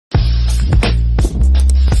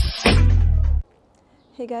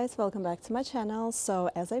Hey guys, welcome back to my channel.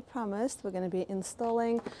 So as I promised, we're going to be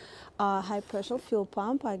installing a high pressure fuel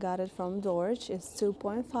pump. I got it from Dorch. It's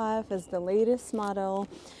 2.5. It's the latest model.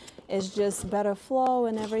 It's just better flow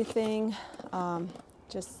and everything.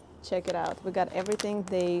 Just check it out. We got everything.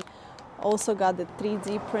 They also got the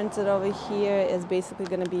 3D printed over here. It's basically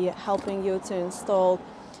going to be helping you to install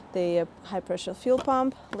the high pressure fuel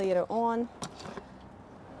pump later on.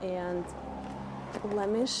 And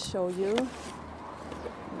let me show you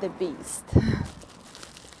the beast.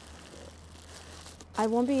 I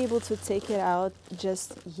won't be able to take it out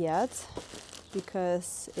just yet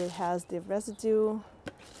because it has the residue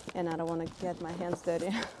and I don't want to get my hands dirty.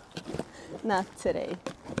 Not today.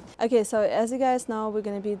 Okay, so as you guys know, we're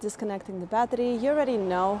going to be disconnecting the battery. You already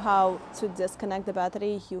know how to disconnect the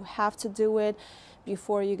battery. You have to do it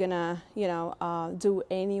before you're gonna, do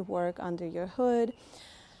any work under your hood.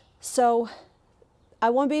 So I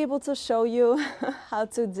won't be able to show you how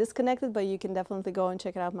to disconnect it, but you can definitely go and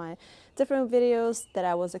check out my different videos that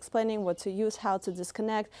I was explaining what to use, how to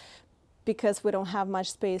disconnect, because we don't have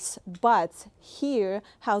much space. But here,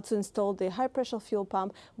 how to install the high pressure fuel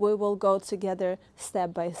pump, we will go together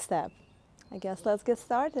step by step. I guess let's get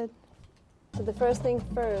started. So the first thing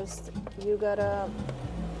first, you gotta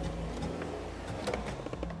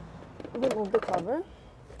remove the cover.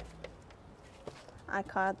 I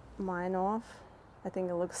cut mine off. I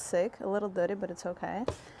think it looks sick, a little dirty, but it's okay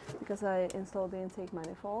because I installed the intake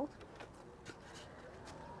manifold.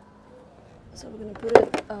 So we're gonna put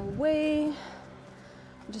it away.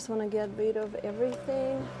 Just wanna get rid of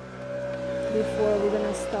everything before we're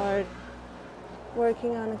gonna start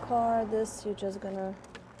working on the car. This, you're just gonna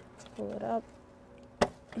pull it up.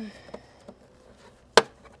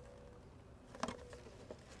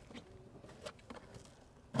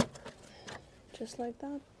 Just like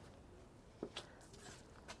that.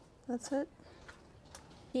 That's it.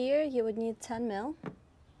 Here you would need 10 mil.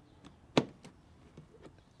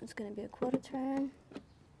 It's going to be a quarter turn.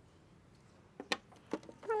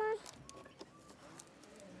 Come on.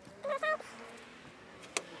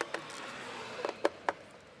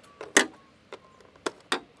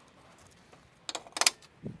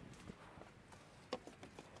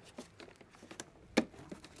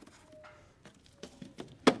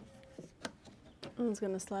 It's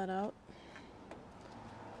going to slide out.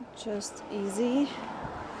 Just easy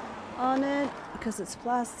on it because it's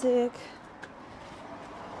plastic.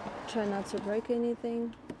 Try not to break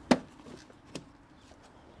anything.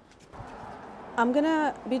 I'm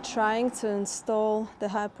gonna be trying to install the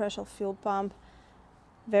high pressure fuel pump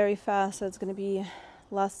very fast, so it's gonna be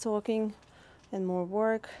less talking and more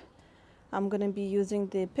work. I'm gonna be using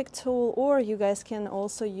the pick tool, or you guys can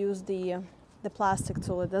also use the plastic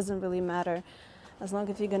tool. It doesn't really matter, as long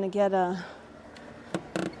as you're gonna get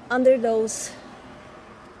under those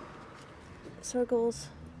circles.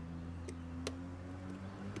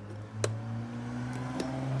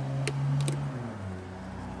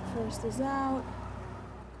 First is out,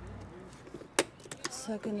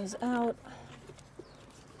 second is out.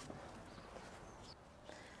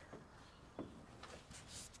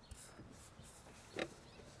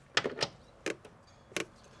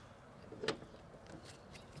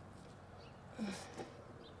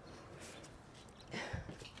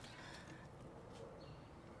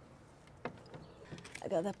 I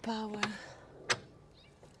got the power.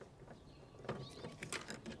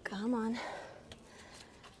 Come on.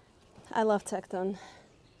 I love Tecton.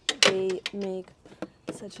 They make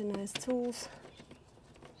such a nice tools.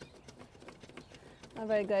 All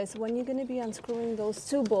right, guys, when you're gonna be unscrewing those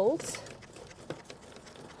two bolts,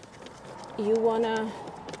 you wanna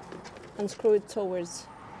unscrew it towards,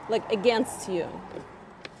 like against you.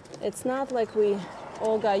 It's not like we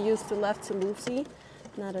all got used to lefty-loosey.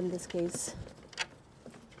 Not in this case.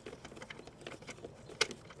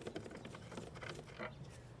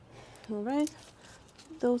 All right.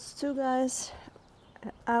 Those two guys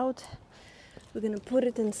are out. We're gonna put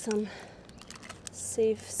it in some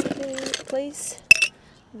safe place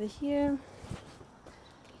over here.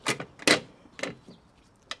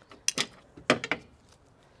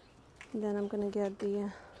 And then I'm gonna get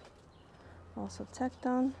the also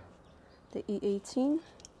Tecton, the E18.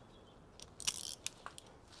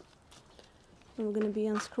 And we're gonna be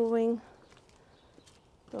unscrewing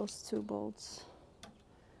those two bolts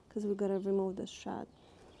because we gotta remove the strap.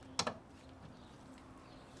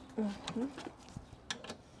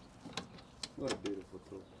 What a beautiful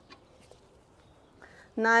tool.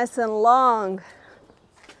 Nice and long.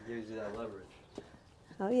 Gives you that leverage.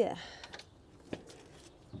 Oh yeah.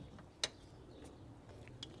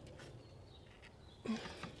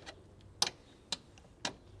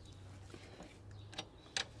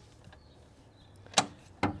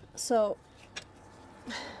 So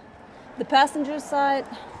the passenger side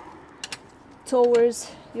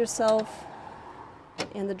towards yourself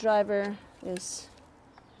and the driver is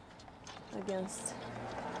against.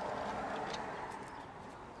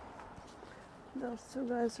 Those two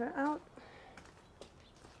guys are out.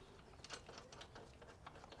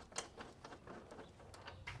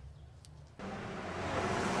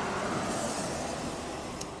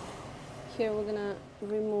 Here we're gonna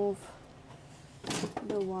remove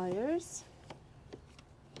the wires.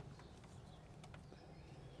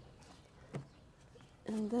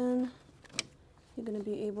 And then you're gonna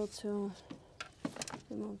be able to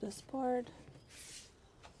remove this part.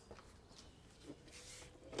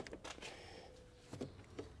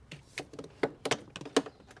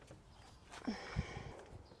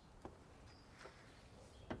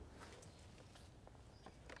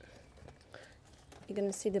 You're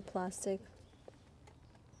gonna see the plastic.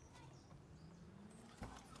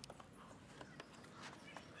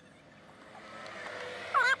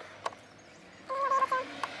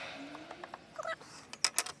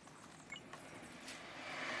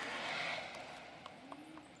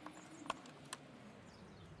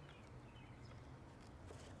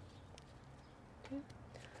 Okay.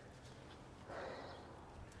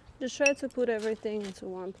 Just try to put everything into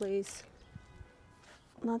one place,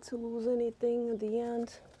 not to lose anything at the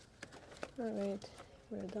end. All right,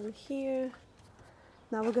 we're done here.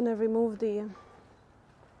 Now we're gonna remove the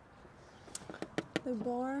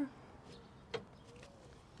bar.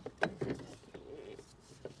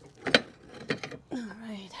 All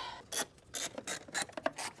right.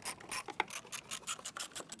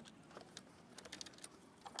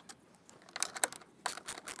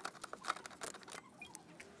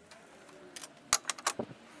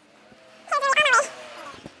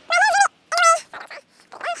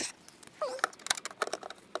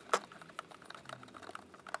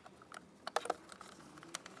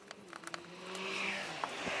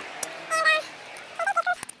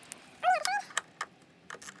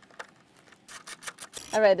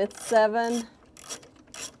 All right, it's 7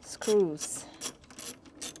 screws.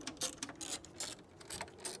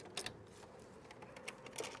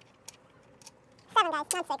 Guys,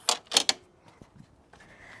 not 6.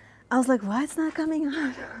 I was like, why it's not coming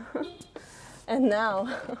out? And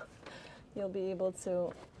now you'll be able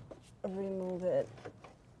to remove it.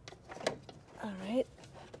 All right.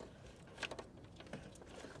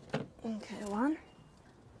 Okay, 1.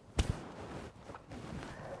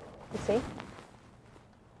 You see?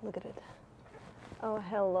 Look at it. Oh,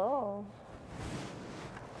 hello.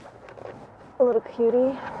 A little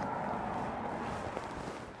cutie.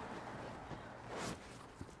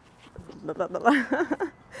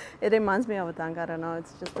 It reminds me of a tongue. I don't know.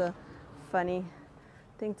 It's just a funny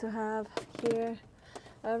thing to have here.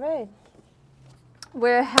 All right.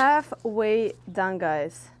 We're halfway done,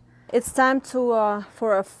 guys. It's time to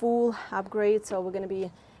for a full upgrade. So we're gonna be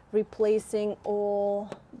replacing all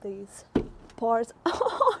these parts.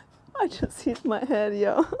 Oh, I just hit my head,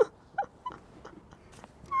 yo.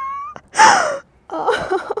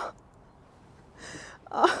 Oh.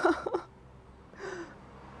 Oh.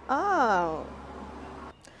 Oh.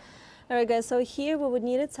 All right, guys, so here we would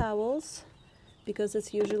need towels because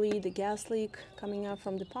it's usually the gas leak coming out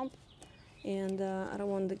from the pump, and I don't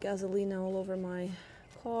want the gasoline all over my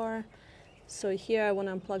car. So here I want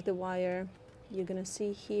to unplug the wire. You're gonna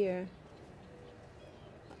see here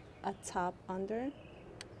a top under.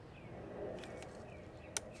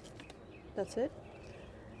 That's it.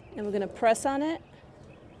 And we're gonna press on it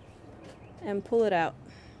and pull it out.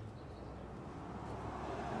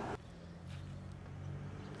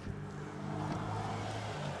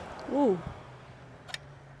 Ooh.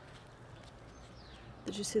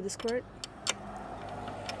 Did you see the squirt?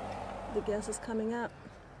 The gas is coming out.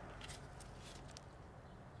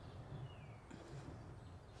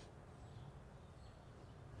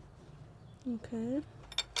 Okay.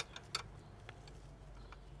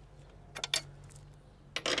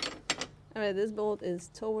 All right, this bolt is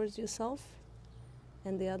towards yourself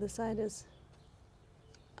and the other side is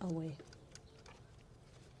away.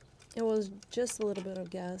 It was just a little bit of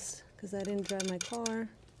gas because I didn't drive my car.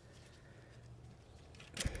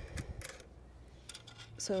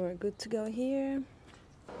 So we're good to go here.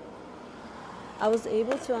 I was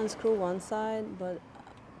able to unscrew one side, but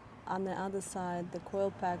on the other side, the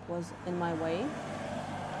coil pack was in my way.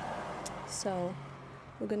 So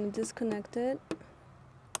we're gonna disconnect it.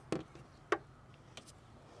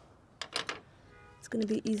 It's gonna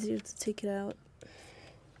be easier to take it out.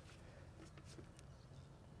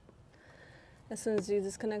 As soon as you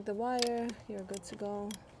disconnect the wire, you're good to go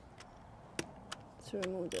to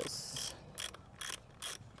remove this.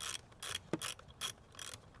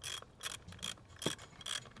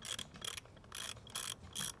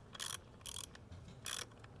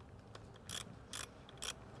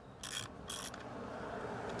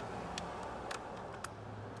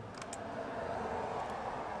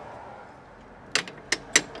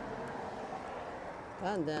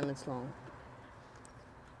 God damn, it's long.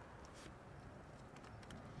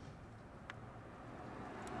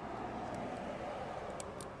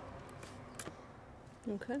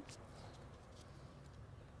 Okay.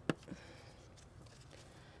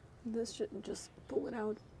 This should just pull it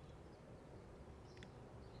out.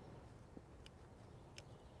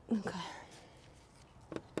 Okay.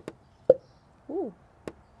 Ooh.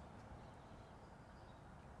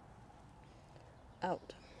 Out.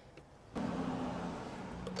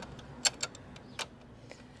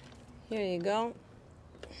 Here you go.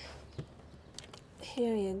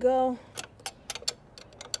 Here you go.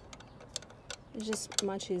 It's just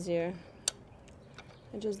much easier.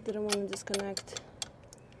 I just didn't want to disconnect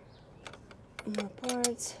my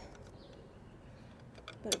parts,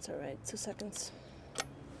 but it's all right. 2 seconds.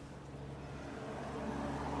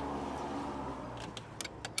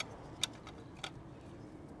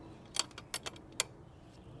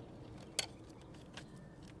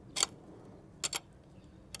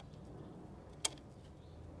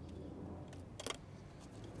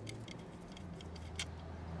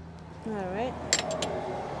 All right.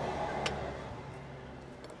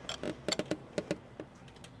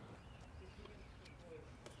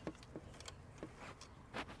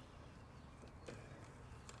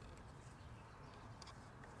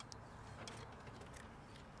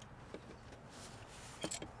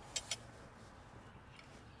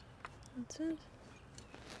 That's it.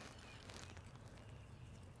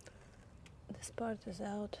 This part is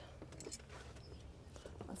out.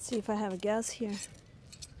 Let's see if I have gas here.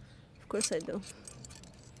 Of course I do.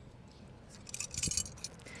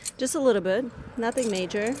 Just a little bit, nothing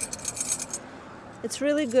major. It's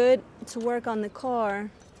really good to work on the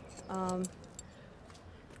car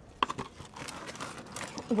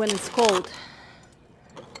when it's cold.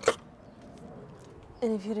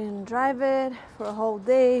 And if you didn't drive it for a whole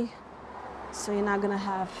day, so you're not gonna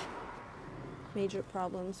have major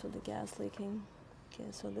problems with the gas leaking.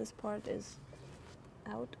 Okay, so this part is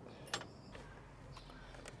out.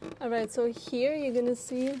 All right, so here you're gonna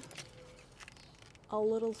see a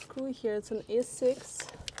little screw here. It's an E6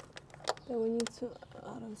 that we need to,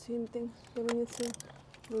 I don't see anything, that we need to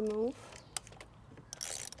remove.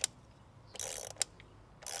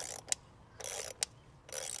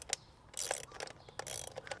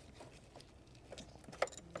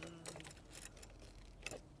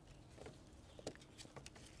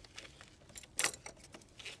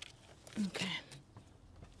 Okay.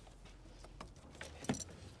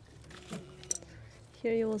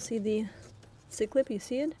 Here you will see the C-clip, you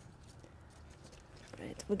see it?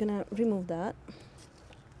 Right, we're gonna remove that.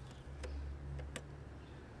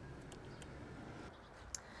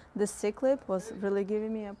 This C-clip was really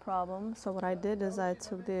giving me a problem, so what I did is I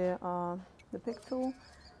took the pick tool,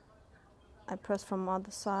 I pressed from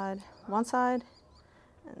other side, one side,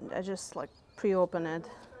 and I just like pre-open it.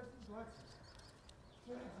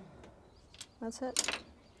 That's it.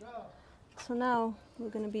 So now we're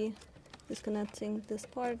gonna be disconnecting this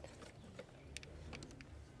part.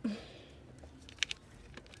 So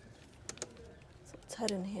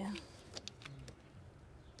tight in here.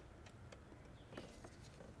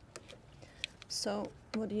 So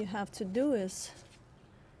what you have to do is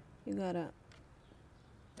you gotta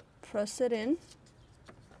press it in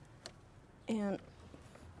and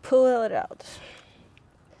pull it out.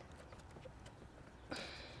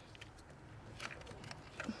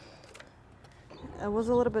 It was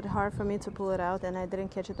a little bit hard for me to pull it out, and I didn't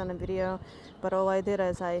catch it on the video, but all I did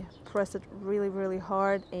is I pressed it really, really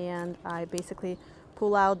hard, and I basically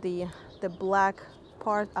pull out the black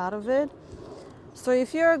part out of it. So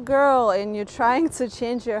if you're a girl and you're trying to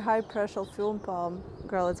change your high pressure fuel pump,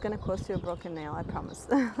 girl, it's gonna cost you a broken nail, I promise.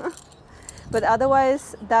 But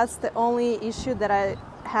otherwise, that's the only issue that I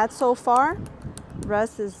had so far.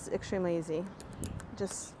 Rest is extremely easy.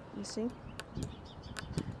 Just, you see?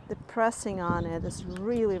 The pressing on it is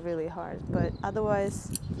really, really hard, but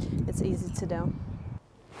otherwise, it's easy to do.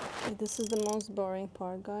 Okay, this is the most boring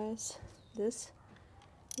part, guys. This,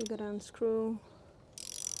 you gotta unscrew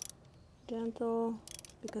gentle,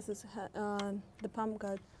 because it's the pump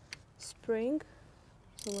got spring,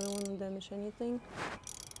 so we don't want to damage anything.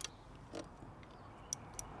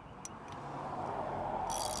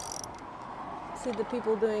 See the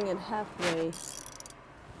people doing it halfway,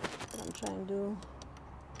 but I'm trying to do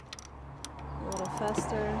a little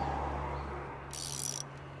faster.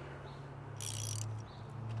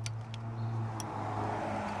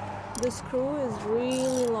 The screw is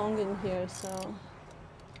really long in here, so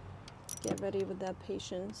get ready with that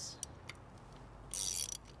patience.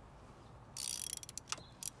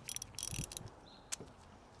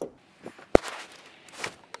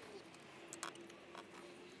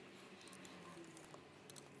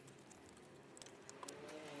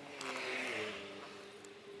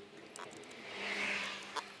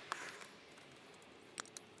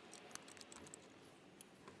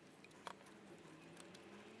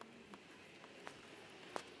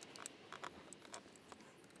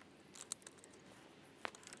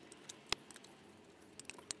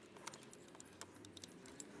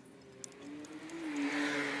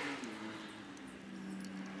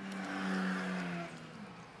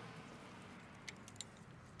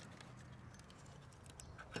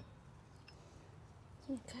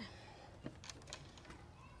 Okay.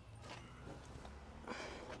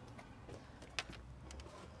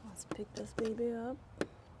 Let's pick this baby up.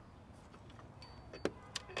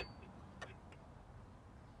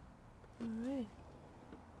 All right.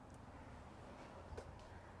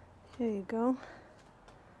 Here you go.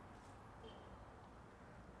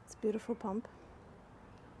 It's a beautiful pump.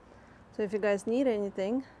 So if you guys need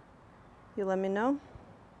anything, you let me know.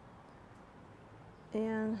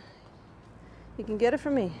 And you can get it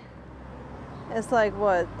from me. It's like,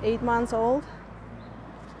 what, 8 months old?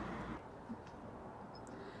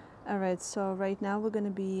 All right, so right now we're gonna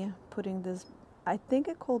be putting this, I think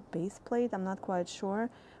it's called base plate, I'm not quite sure,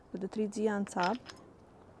 with the 3D on top.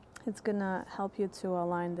 It's gonna help you to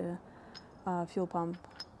align the fuel pump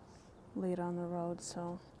later on the road.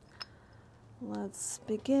 So let's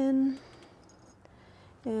begin.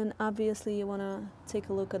 And obviously you wanna take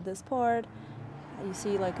a look at this part. You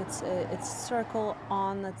see, like it's circle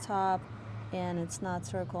on the top and it's not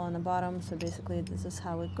circle on the bottom. So basically this is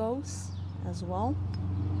how it goes as well.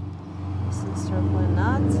 You see circle and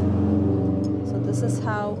not. So this is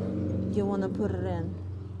how you want to put it in.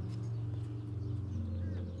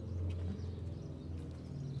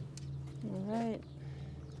 All right.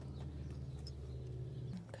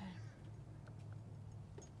 Okay.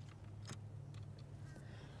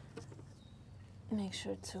 Make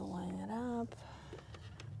sure to line it up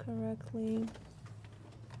correctly.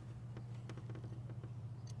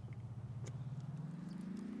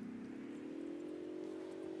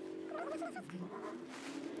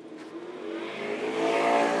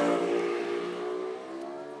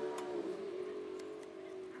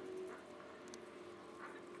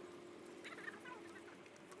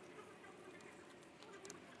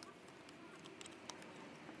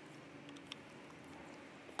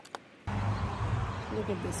 Look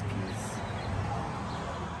at this piece.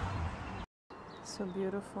 So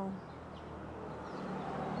beautiful.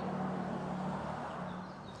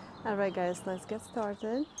 All right, guys, let's get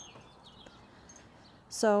started.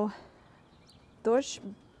 So Dorch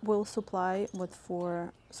will supply with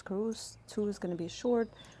 4 screws. 2 is going to be short,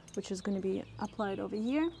 which is going to be applied over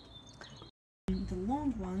here. And the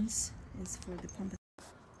long ones is for the pump.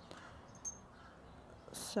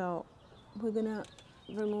 So we're going to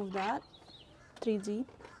remove that. 3D,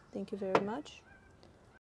 thank you very much.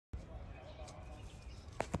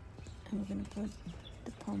 And we're going to put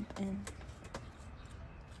the pump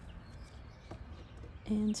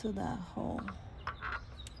into that hole.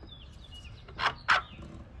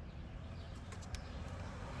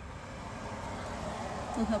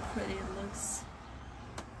 Look how pretty it looks.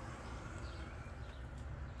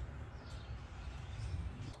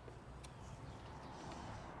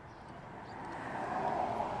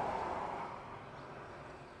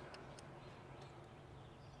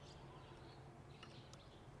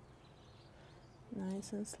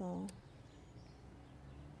 Nice and slow.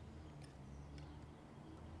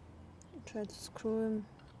 Try to screw them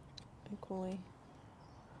equally.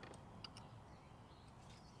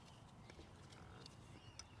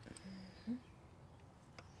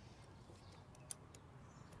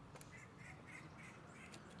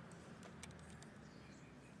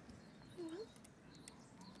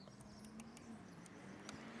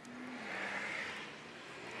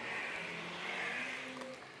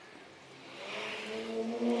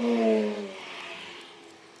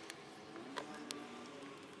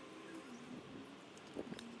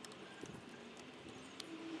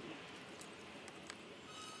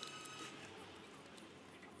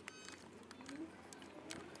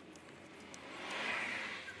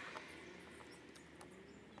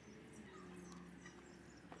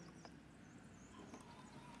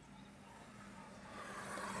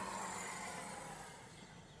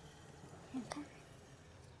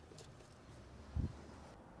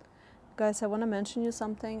 Guys, I want to mention you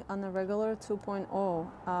something. On the regular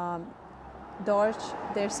 2.0, Dorch,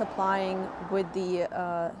 they're supplying with the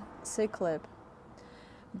C-clip,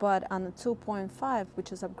 but on the 2.5,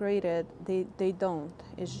 which is upgraded, they don't.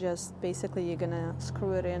 It's just basically you're gonna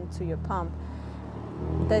screw it into your pump.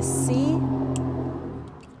 The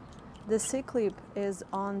C-clip is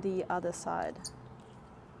on the other side,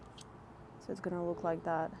 so it's gonna look like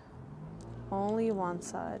that. Only one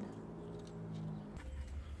side.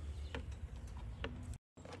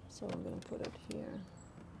 So I'm going to put it here.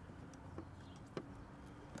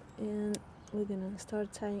 And we're going to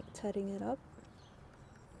start tightening it up.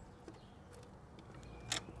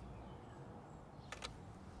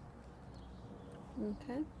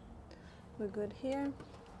 Okay, we're good here.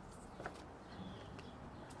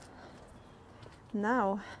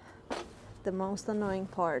 Now, the most annoying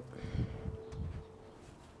part.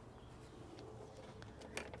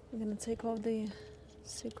 I'm gonna take off the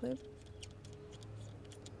C-clip.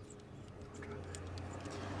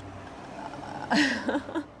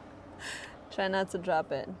 Try not to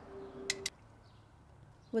drop it.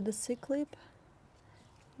 With the C-clip,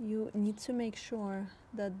 you need to make sure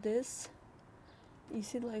that this, you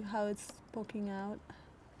see like how it's poking out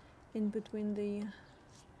in between the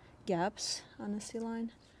gaps on the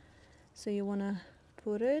C-line? So you want to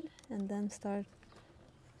put it and then start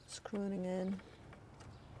screwing it in.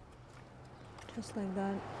 Just like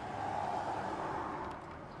that.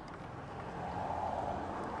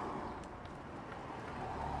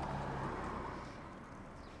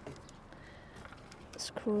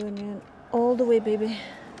 Screwing it all the way, baby.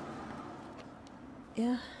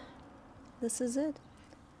 Yeah, this is it.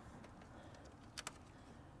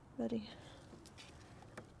 Ready.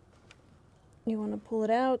 You want to pull it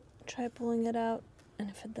out, try pulling it out, and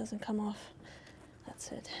if it doesn't come off,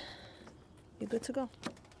 that's it. You're good to go.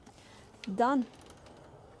 Done.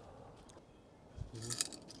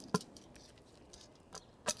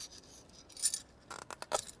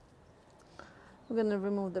 We're gonna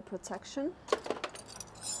remove the protection.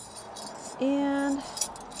 And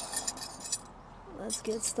let's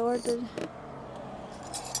get started.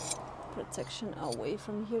 Protection away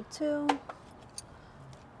from here too.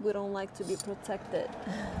 We don't like to be protected.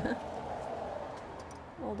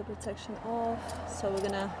 All the protection off. So we're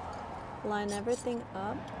gonna line everything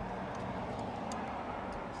up.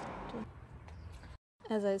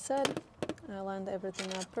 As I said, I lined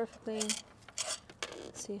everything up perfectly.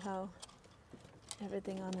 See how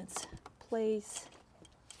everything on its place.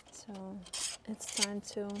 So it's time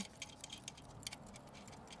to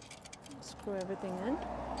screw everything in.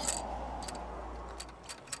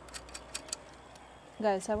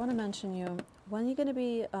 Guys, I want to mention you, when you're going to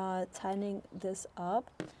be tightening this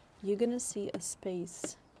up, you're going to see a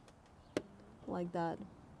space like that.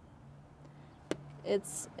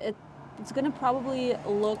 It's going to probably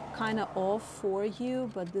look kind of off for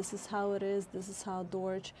you, but this is how it is. This is how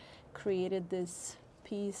Dorch created this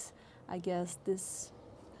piece. I guess this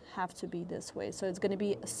have to be this way. So it's going to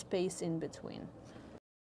be a space in between.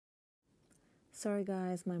 Sorry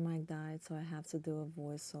guys, my mic died, so I have to do a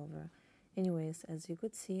voiceover. Anyways, as you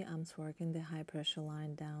could see, I'm torquing the high pressure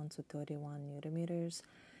line down to 31 Newton meters.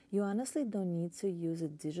 You honestly don't need to use a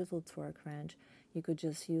digital torque wrench. You could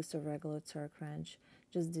just use a regular torque wrench.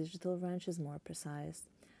 Just digital wrench is more precise.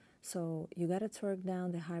 So you gotta torque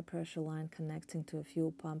down the high pressure line connecting to a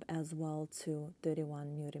fuel pump as well to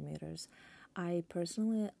 31 Newton meters. I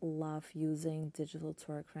personally love using digital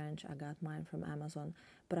torque wrench. I got mine from Amazon,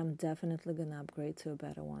 but I'm definitely gonna upgrade to a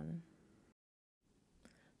better one.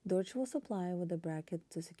 Dorch will supply with a bracket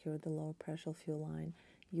to secure the low pressure fuel line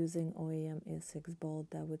using OEM E6 bolt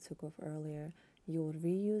that we took off earlier. You will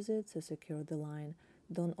reuse it to secure the line.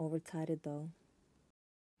 Don't over tight it though.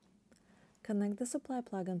 Connect the supply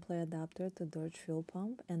plug and play adapter to Dorch fuel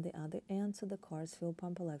pump and the other end to the car's fuel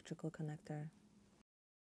pump electrical connector.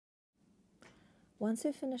 Once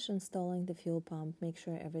you finish installing the fuel pump, make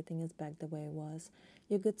sure everything is back the way it was.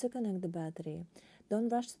 You're good to connect the battery. Don't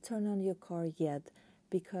rush to turn on your car yet,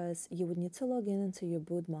 because you would need to log in into your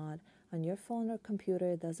boot mod. On your phone or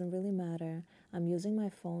computer, it doesn't really matter. I'm using my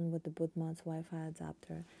phone with the boot mod's Wi-Fi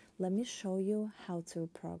adapter. Let me show you how to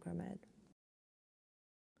program it.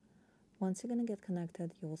 Once you're going to get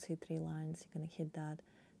connected, you will see 3 lines. You're going to hit that.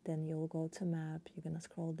 Then you'll go to map. You're going to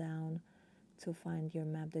scroll down to find your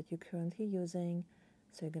map that you're currently using.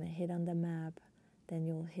 So you're going to hit on the map. Then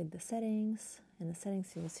you'll hit the settings. In the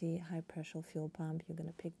settings, you'll see high pressure fuel pump. You're going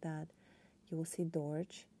to pick that. You will see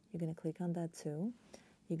Dorch. You're going to click on that too.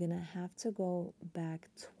 You're going to have to go back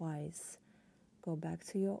twice. Go back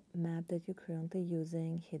to your map that you're currently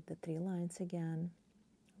using. Hit the 3 lines again.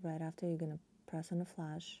 Right after, you're going to press on the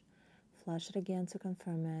flash. Flash it again to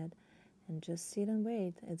confirm it. And just sit and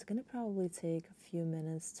wait. It's going to probably take a few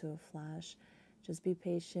minutes to flash. Just be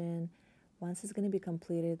patient. Once it's going to be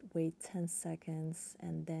completed, wait 10 seconds.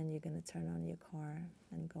 And then you're going to turn on your car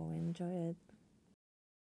and go enjoy it.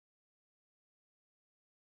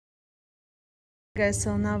 Guys,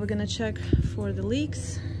 so now we're gonna check for the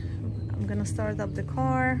leaks. I'm gonna start up the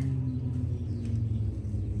car.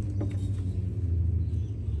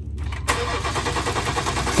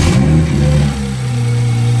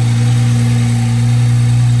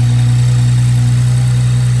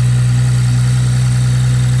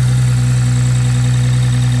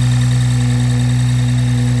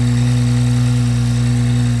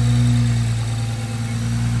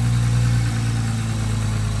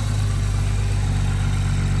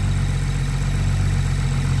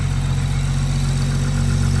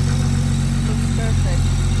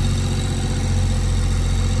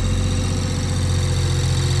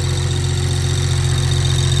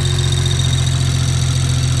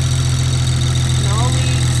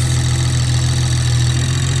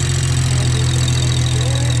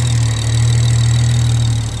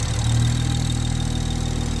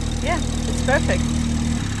 Perfect.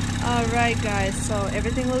 All right, guys, so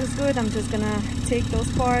everything looks good. I'm just gonna take those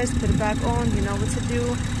parts, put it back on. You know what to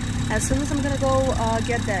do. As soon as I'm gonna go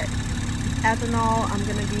get that ethanol, I'm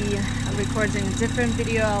gonna be recording a different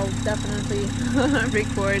video. I'll definitely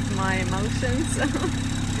record my emotions.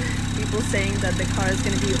 People saying that the car is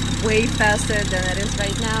gonna be way faster than it is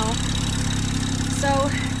right now. So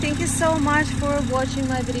thank you so much for watching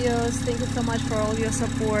my videos. Thank you so much for all your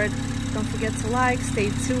support. Don't forget to like,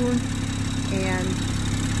 stay tuned, and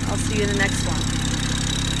I'll see you in the next one.